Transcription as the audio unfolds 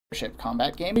Airship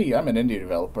combat game. Hey, I'm an indie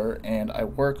developer and I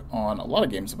work on a lot of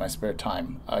games in my spare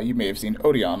time. You may have seen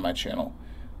Odia on my channel,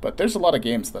 but there's a lot of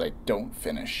games that I don't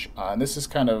finish. And this is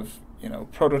kind of,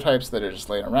 prototypes that are just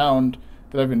laying around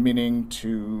that I've been meaning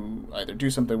to either do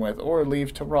something with or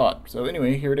leave to rot. So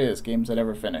anyway, here it is, games I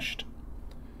never finished.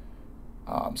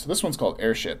 So this one's called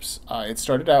Airships. It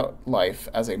started out life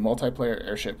as a multiplayer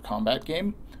airship combat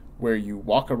game where you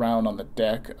walk around on the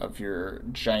deck of your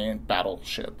giant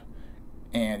battleship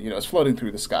and it's floating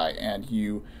through the sky, and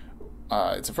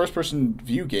it's a first-person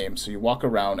view game, so you walk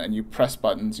around and you press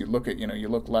buttons. You look you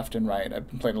look left and right. I've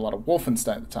been playing a lot of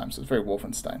Wolfenstein at the time, so it's very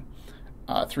Wolfenstein,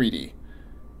 3D.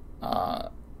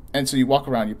 And so you walk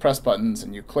around, you press buttons,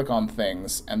 and you click on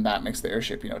things, and that makes the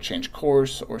airship, change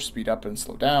course or speed up and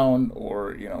slow down,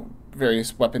 or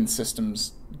various weapon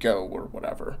systems go or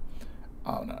whatever.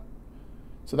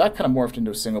 So that kind of morphed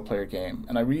into a single-player game,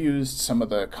 and I reused some of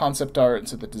the concept art and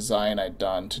some of the design I'd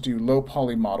done to do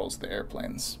low-poly models of the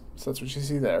airplanes. So that's what you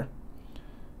see there.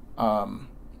 And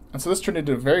so this turned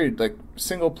into a very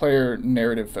single-player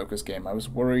narrative-focused game. I was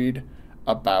worried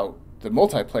about the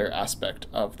multiplayer aspect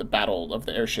of the battle of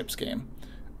the airships game.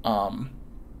 I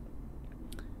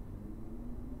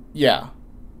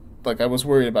was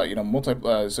worried about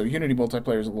so Unity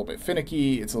multiplayer is a little bit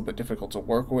finicky. It's a little bit difficult to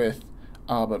work with.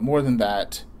 But more than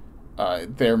that,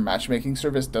 their matchmaking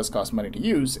service does cost money to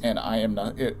use, and I am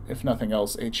not, if nothing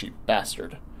else, a cheap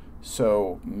bastard.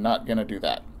 So, not gonna do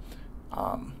that.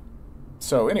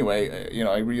 So anyway,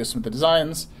 I reused some of the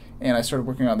designs, and I started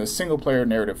working on this single-player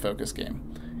narrative-focused game.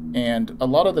 And a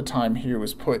lot of the time here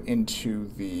was put into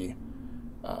the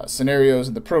scenarios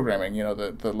and the programming,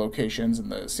 the locations and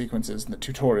the sequences and the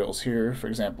tutorials here, for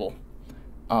example.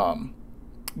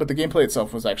 But the gameplay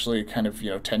itself was actually kind of,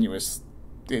 tenuous.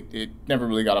 It never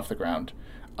really got off the ground.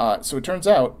 So it turns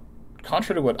out,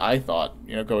 contrary to what I thought,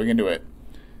 going into it,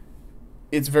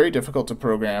 it's very difficult to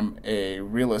program a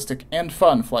realistic and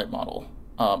fun flight model.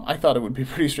 I thought it would be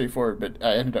pretty straightforward, but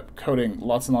I ended up coding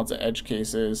lots and lots of edge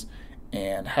cases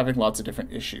and having lots of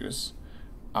different issues.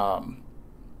 I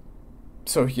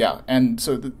spent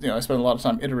a lot of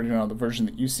time iterating on the version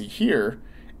that you see here,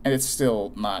 and it's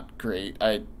still not great.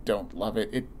 I don't love it.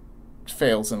 It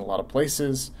fails in a lot of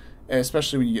places,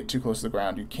 especially when you get too close to the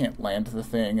ground. You can't land the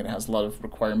thing, and it has a lot of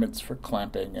requirements for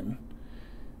clamping, and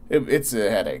it's a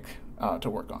headache to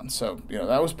work on. So,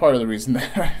 that was part of the reason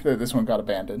that this one got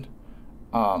abandoned.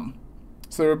 So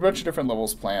there were a bunch of different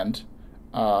levels planned.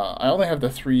 I only have the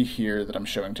 3 here that I'm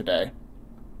showing today,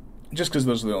 just because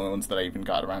those are the only ones that I even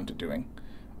got around to doing.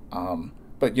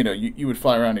 But you would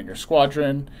fly around in your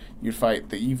squadron, you'd fight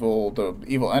the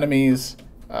evil enemies,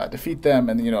 defeat them,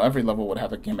 and every level would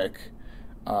have a gimmick.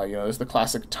 There's the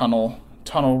classic tunnel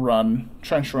run,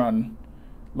 trench run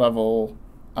level.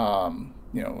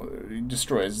 You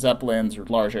destroy zeppelins or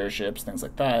large airships, things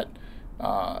like that.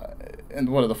 And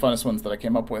one of the funnest ones that I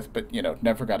came up with, but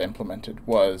never got implemented,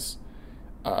 was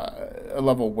a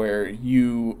level where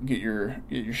you get your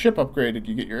ship upgraded,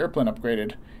 you get your airplane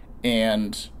upgraded,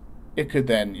 and it could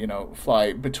then,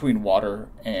 fly between water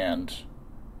and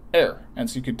air. And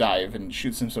so you could dive and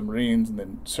shoot some submarines and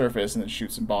then surface and then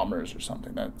shoot some bombers or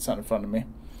something. That sounded fun to me.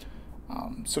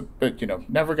 But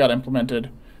never got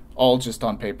implemented, all just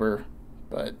on paper.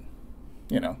 But,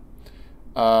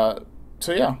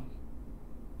 so yeah.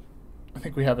 I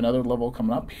think we have another level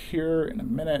coming up here in a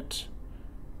minute.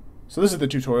 So this is the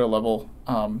tutorial level.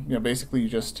 Basically you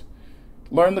just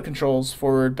learn the controls: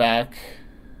 forward, back,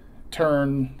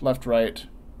 turn, left, right,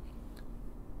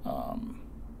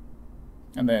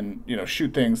 and then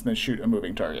shoot things, and then shoot a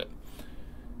moving target.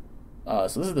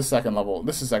 So this is the second level.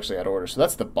 This is actually out of order. So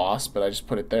that's the boss, but I just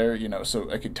put it there, so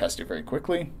I could test it very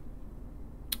quickly.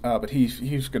 But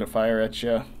he's gonna fire at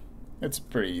you. It's a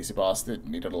pretty easy boss. It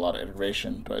needed a lot of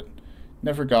iteration, but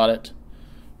never got it.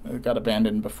 It got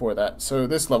abandoned before that. So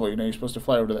this level, you're supposed to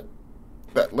fly over to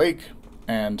that lake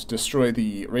and destroy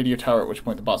the radio tower, at which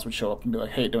point the boss would show up and be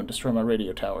like, "Hey, don't destroy my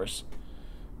radio towers."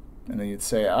 And then you'd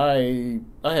say, I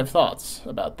have thoughts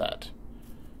about that.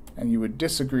 And you would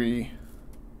disagree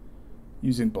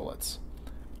using bullets.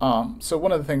 So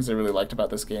one of the things I really liked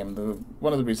about this game,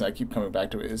 one of the reasons I keep coming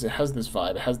back to it, is it has this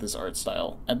vibe, it has this art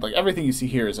style. And everything you see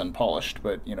here is unpolished,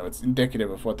 but it's indicative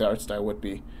of what the art style would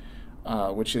be,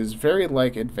 which is very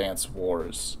like Advance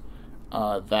Wars.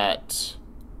 That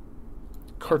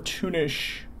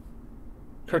cartoonish,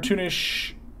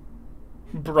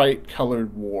 bright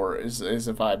colored war is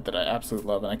a vibe that I absolutely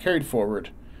love, and I carried forward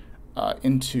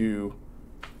into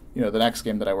the next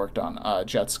game that I worked on,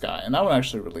 Jet Sky, and that one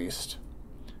actually released.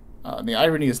 The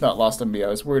irony is not lost on me. I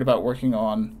was worried about working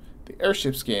on the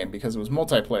Airships game because it was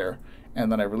multiplayer,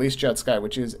 And then I released Jet Sky,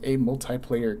 which is a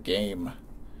multiplayer game.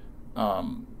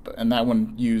 And that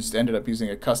one ended up using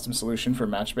a custom solution for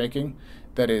matchmaking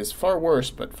that is far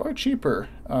worse but far cheaper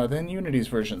than Unity's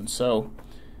version. So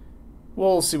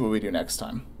we'll see what we do next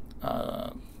time.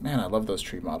 Man, I love those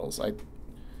tree models.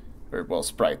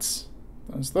 Sprites.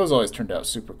 Those always turned out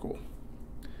super cool.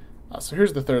 So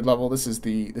here's the third level. This is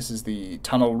the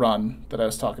tunnel run that I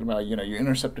was talking about. You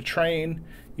intercept a train,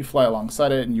 you fly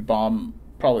alongside it, and you bomb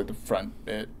probably the front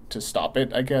bit to stop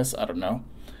it, I guess. I don't know.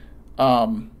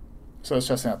 So I was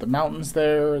testing out the mountains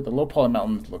there. The low poly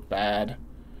mountains look bad.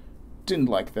 Didn't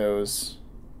like those.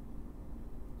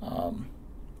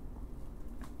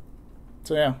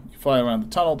 So yeah, you fly around the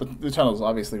tunnel. The tunnel is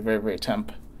obviously very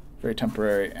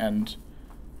temporary and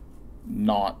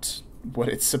not what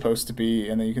it's supposed to be.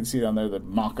 And then you can see down there the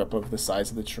mock-up of the size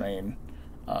of the train.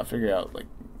 Figure out like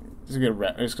it's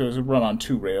going to run on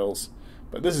 2 rails.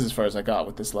 But this is as far as I got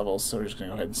with this level, so we're just going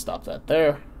to go ahead and stop that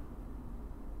there.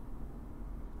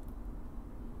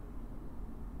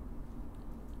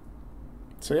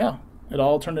 So yeah, it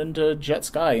all turned into Jet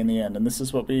Sky in the end, and this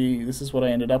is what I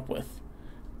ended up with.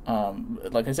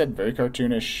 Like I said, very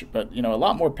cartoonish, but a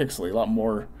lot more pixely, a lot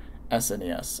more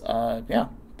SNES. Yeah,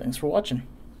 thanks for watching.